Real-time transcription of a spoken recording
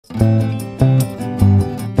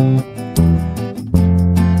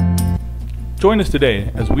Join us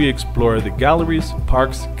today as we explore the galleries,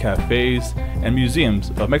 parks, cafes, and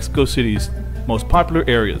museums of Mexico City's most popular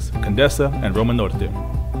areas, Condesa and Roma Norte.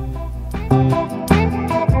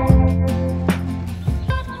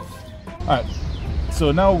 Alright,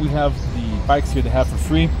 so now we have the bikes here to have for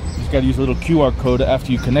free. You just gotta use a little QR code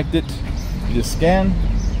after you connect it. You just scan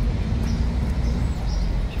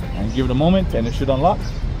and give it a moment and it should unlock.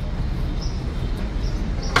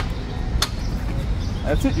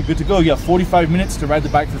 That's it, you're good to go. You have 45 minutes to ride the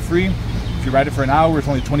bike for free. If you ride it for an hour, it's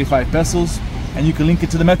only 25 pesos. And you can link it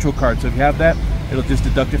to the Metro card. So if you have that, it'll just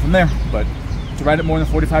deduct it from there. But to ride it more than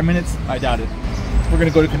 45 minutes, I doubt it. We're gonna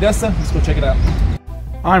go to Condesa, let's go check it out.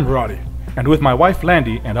 I'm Roddy, and with my wife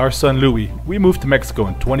Landy and our son Louie, we moved to Mexico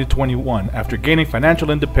in 2021 after gaining financial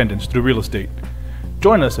independence through real estate.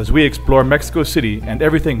 Join us as we explore Mexico City and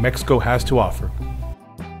everything Mexico has to offer.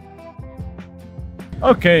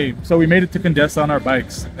 Okay, so we made it to Condesa on our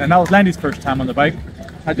bikes, and that was Landy's first time on the bike.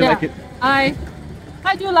 How'd you like it? I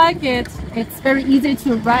do like it. It's very easy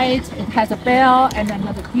to ride. It has a bell and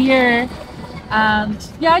another gear. And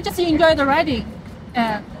yeah, I just enjoy the riding.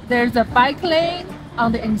 There's a bike lane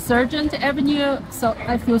on the Insurgent Avenue, so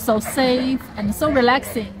I feel so safe and so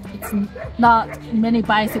relaxing. It's not many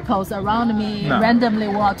bicycles around me, randomly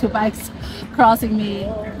one or two bikes crossing me.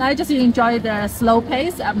 I just enjoy the slow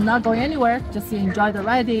pace. I'm not going anywhere, just enjoy the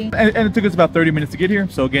riding. And it took us about 30 minutes to get here,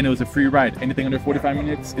 so again, it was a free ride. Anything under 45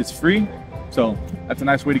 minutes is free, so that's a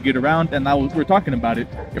nice way to get around. And now we're talking about it,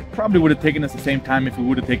 it probably would have taken us the same time if we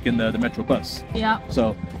would have taken the Metro bus. Yeah.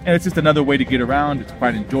 So, and it's just another way to get around. It's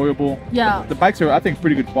quite enjoyable. Yeah. The bikes are, I think,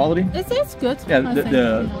 pretty good quality. It's good. Yeah,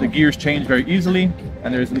 the gears change very easily,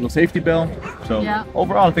 and there's a little safety bell. So yeah,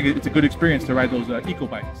 overall, I think it's a good experience to ride those eco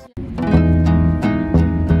bikes.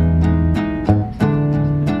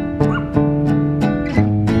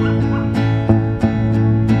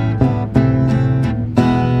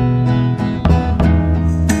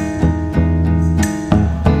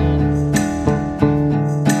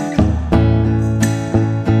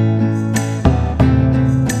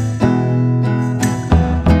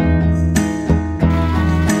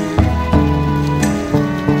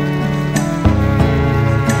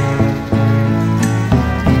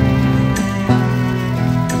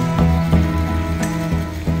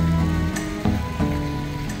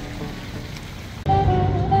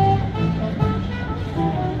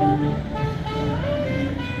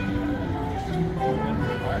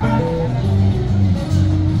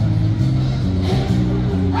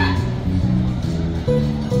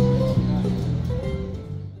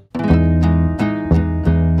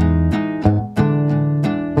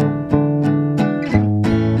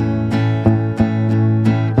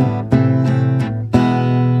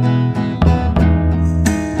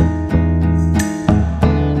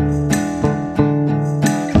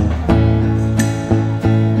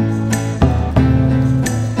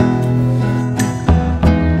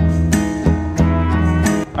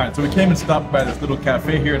 So we came and stopped by this little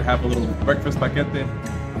cafe here to have a little breakfast paquete,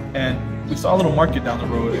 and we saw a little market down the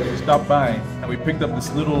road, and we stopped by and we picked up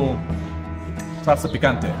this little salsa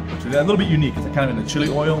picante, which is a little bit unique. It's kind of in the chili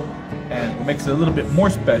oil, and what makes it a little bit more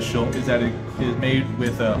special is that it is made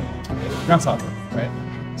with grasshopper, right?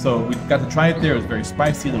 So we got to try it there. It was very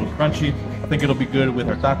spicy, a little crunchy. I think it'll be good with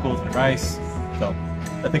our tacos and rice. So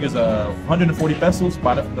I think it's 140 pesos.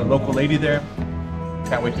 Bought it from the local lady there.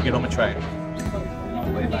 Can't wait to get home and try it.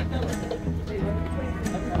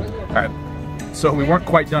 Alright, so we weren't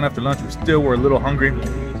quite done after lunch. We still were a little hungry.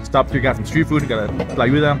 Stopped here, got some street food. Got a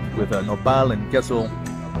tlayuda with nopal and queso,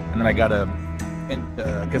 and then I got a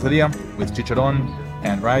quesadilla with chicharron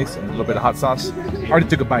and rice and a little bit of hot sauce. Already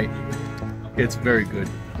took a bite. It's very good.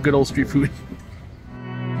 Good old street food.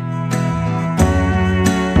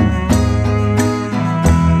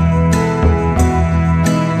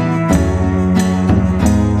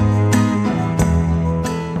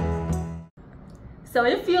 So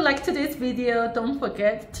if you liked today's video, don't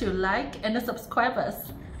forget to like and subscribe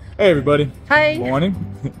us. Hey everybody. Hi. Good morning.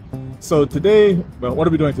 So today, well, what are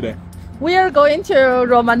we doing today? We are going to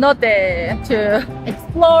Roma Norte to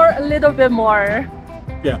explore a little bit more.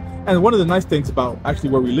 Yeah, and one of the nice things about actually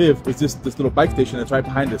where we live is this little bike station that's right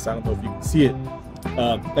behind us. I don't know if you can see it.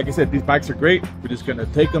 Like I said, these bikes are great. We're just gonna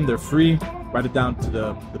take them, they're free, ride it down to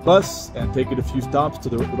the bus and take it a few stops to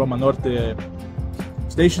the Roma Norte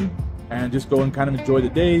station and just go and kind of enjoy the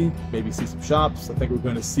day, maybe see some shops. I think we're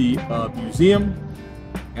gonna see a museum,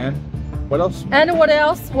 and what else? And what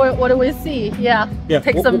else? What do we see? Yeah,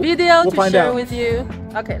 take some video to share with you.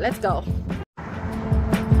 Okay, let's go.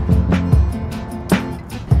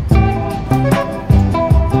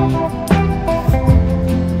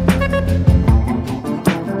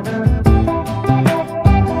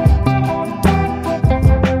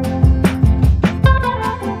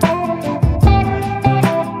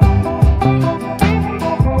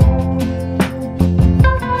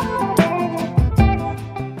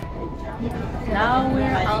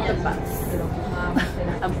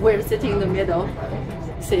 we're sitting in the middle.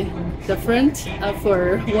 See, the front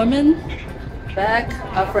for women, back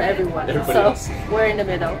for everyone. Everybody so else. we're in the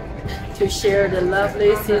middle to share the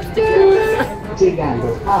lovely seats together.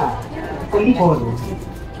 Llegando a Colonias.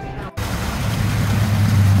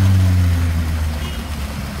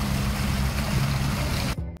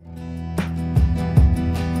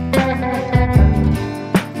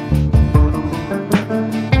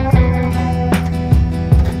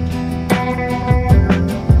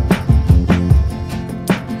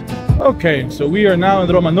 Okay, so we are now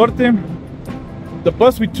in Roma Norte. The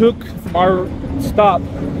bus we took from our stop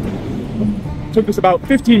took us about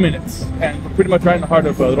 15 minutes, and we're pretty much right in the heart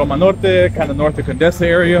of Roma Norte, kind of north of Condesa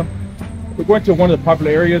area. We're going to one of the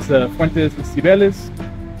popular areas, the Fuentes de Cibeles.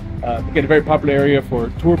 Again, a very popular area for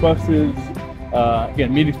tour buses.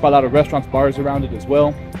 Again, meeting spot, a lot of restaurants, bars around it as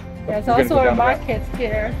well. There's We're gonna also go a down there. market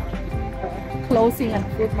here, clothing and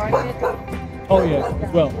food market. Oh yeah,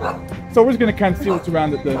 as well. So we're just gonna kind of see what's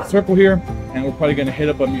around the circle here, and we're probably gonna hit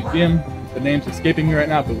up a museum. The name's escaping me right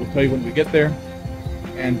now, but we'll tell you when we get there,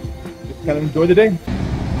 and just kind of enjoy the day.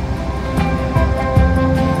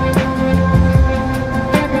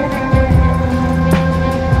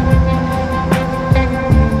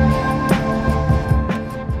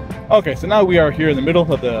 Okay, so now we are here in the middle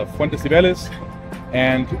of the Fuentes Cibeles,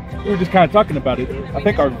 and we were just kind of talking about it. I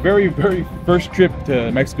think our very, very first trip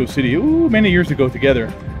to Mexico City, many years ago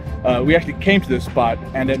together, we actually came to this spot,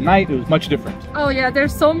 and at night it was much different. Oh yeah,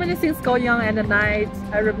 there's so many things going on at the night.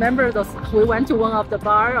 I remember we went to one of the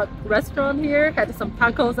restaurant here, had some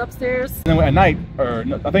tacos upstairs. And then at night, or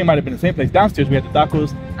no, I think it might have been the same place, downstairs we had the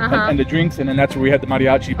tacos and the drinks, and then that's where we had the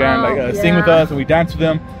mariachi band sing with us, and we danced with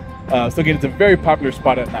them. So again, it's a very popular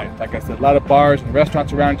spot at night. Like I said, a lot of bars and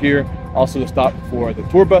restaurants around here. Also the stop for the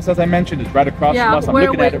tour bus, as I mentioned, is right across from us. I'm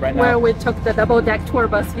looking at it right now. Where we took the double-deck tour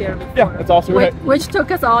bus here before. Yeah, that's also right. Which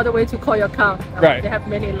took us all the way to Coyoacán. Right. They have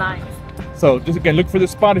many lines. So just again, look for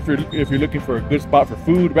this spot if you're looking for a good spot for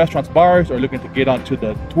food, restaurants, bars, or looking to get onto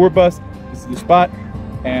the tour bus. This is the spot,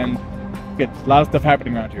 and get a lot of stuff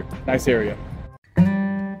happening around here. Nice area.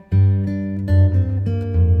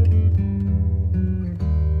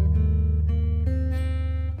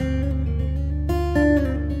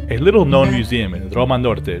 A little-known museum in Roma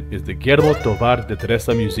Norte is the Guillermo Tovar de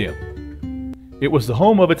Teresa Museum. It was the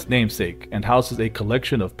home of its namesake and houses a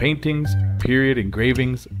collection of paintings, period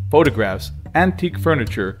engravings, photographs, antique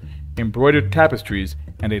furniture, embroidered tapestries,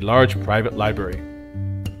 and a large private library.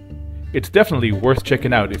 It's definitely worth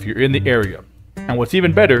checking out if you're in the area, and what's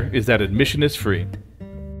even better is that admission is free.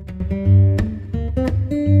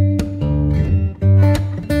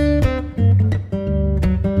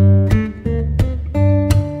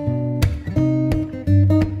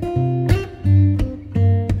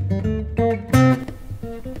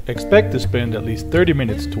 Expect to spend at least 30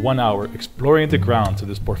 minutes to 1 hour exploring the grounds of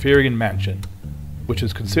this Porphyrian mansion, which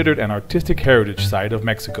is considered an artistic heritage site of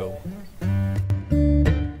Mexico.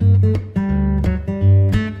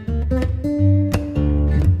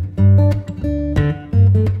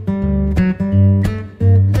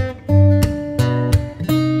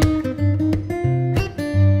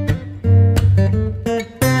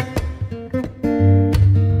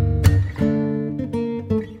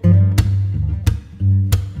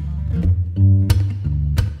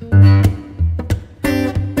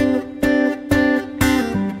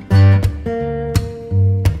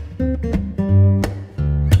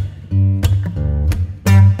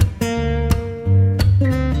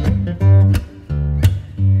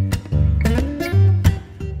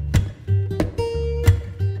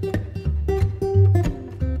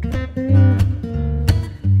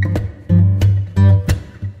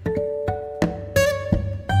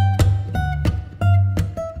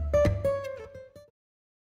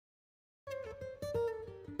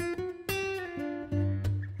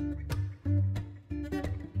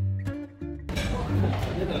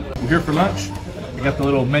 We're here for lunch. We got the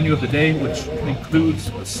little menu of the day, which includes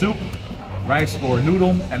a soup, rice or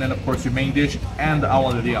noodle, and then of course your main dish and the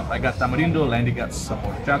agua de dia. I got tamarindo, Landy got some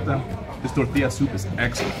horchata. This tortilla soup is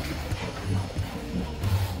excellent.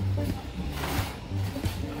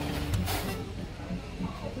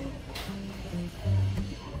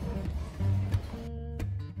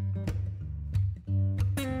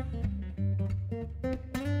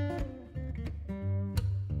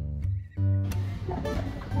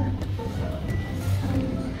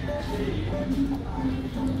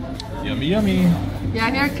 Yummy, yummy.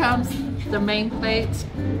 Yeah, here comes the main plate,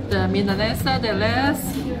 the milanesa de res,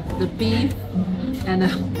 the beef, and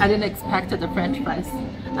I didn't expect the French fries.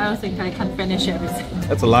 I don't think I can finish everything.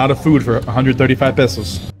 That's a lot of food for 135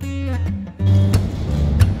 pesos.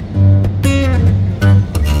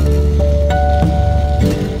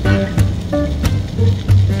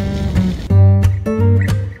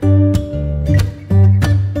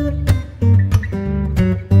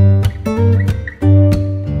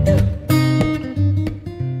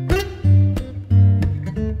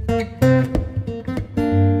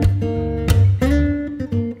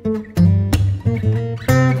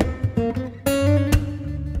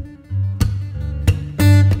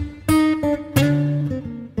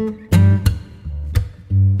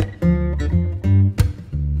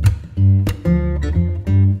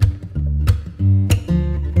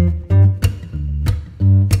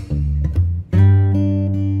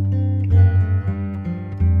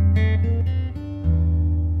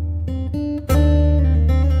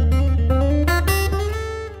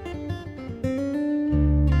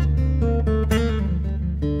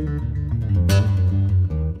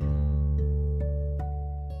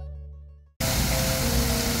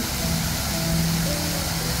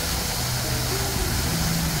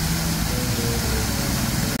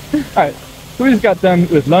 Alright, so we just got done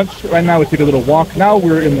with lunch. Right now we took a little walk. Now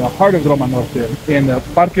we're in the heart of Roma Norte, in the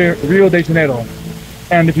Parque Rio de Janeiro.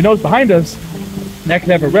 And if you notice behind us, they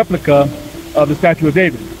actually have a replica of the statue of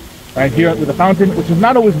David. Right here with the fountain, which is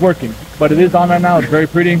not always working, but it is on right now. It's very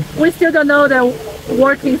pretty. We still don't know the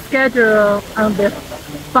working schedule on the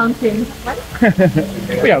fountain.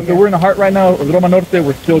 Yeah, so we're in the heart right now of Roma Norte.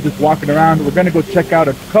 We're still just walking around. We're going to go check out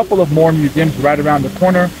a couple of more museums right around the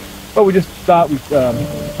corner. But we just thought we'd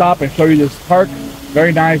stop and show you this park.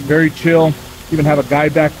 Very nice, very chill. Even have a guy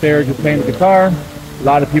back there just playing the guitar. A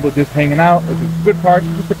lot of people just hanging out. It's a good park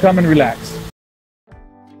just to come and relax.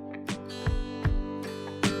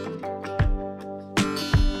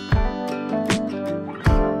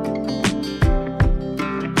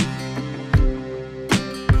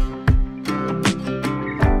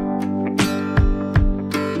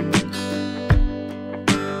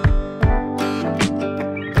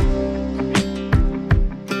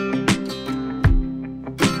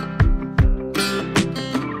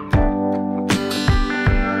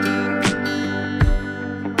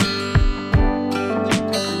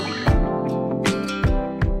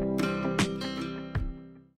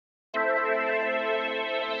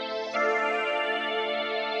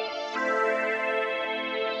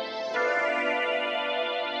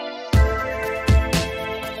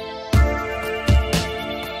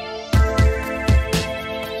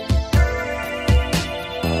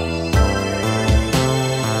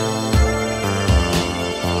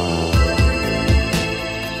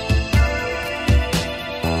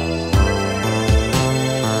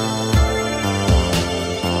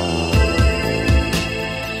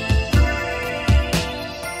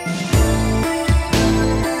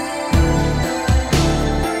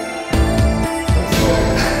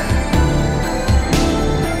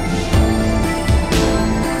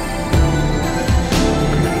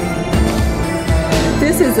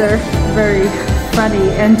 This is a very funny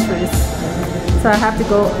entrance, so I have to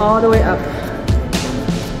go all the way up.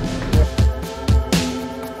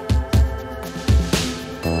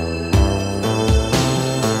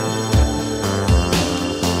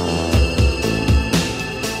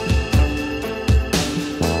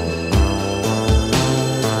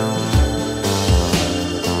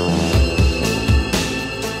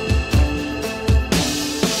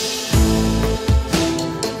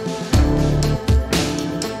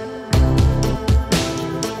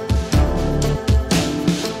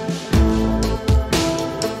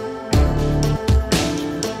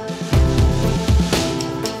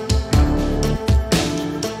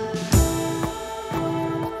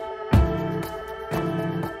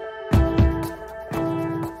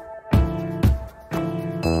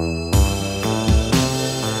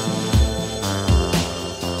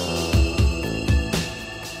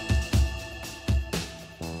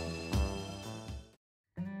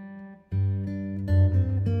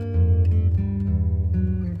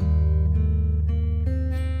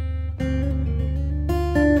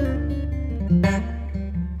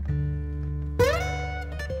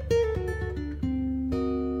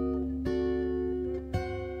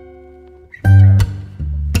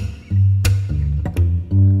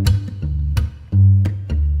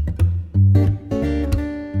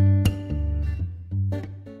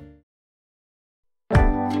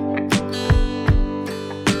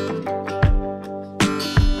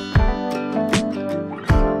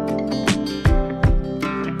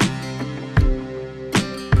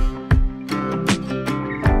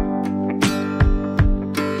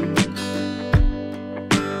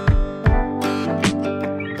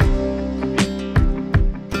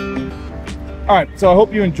 All right, so I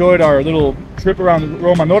hope you enjoyed our little trip around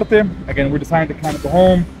Roma Norte. Again, we're deciding to kind of go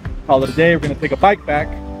home, call it a day. We're going to take a bike back,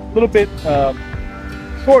 a little bit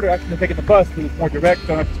shorter actually than taking the bus because it's more direct,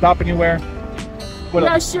 don't have to stop anywhere.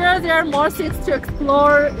 Yeah, sure, there are more things to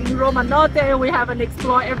explore in Roma Norte. We haven't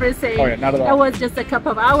explored everything. Oh yeah, not at all. It was just a couple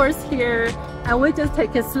of hours here, and we just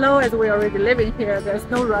take it slow as we're already living here. There's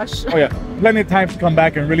no rush. Oh yeah, plenty of time to come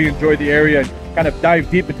back and really enjoy the area and kind of dive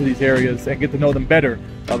deep into these areas and get to know them better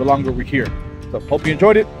the longer we're here. So hope you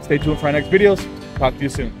enjoyed it. Stay tuned for our next videos. Talk to you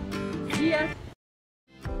soon.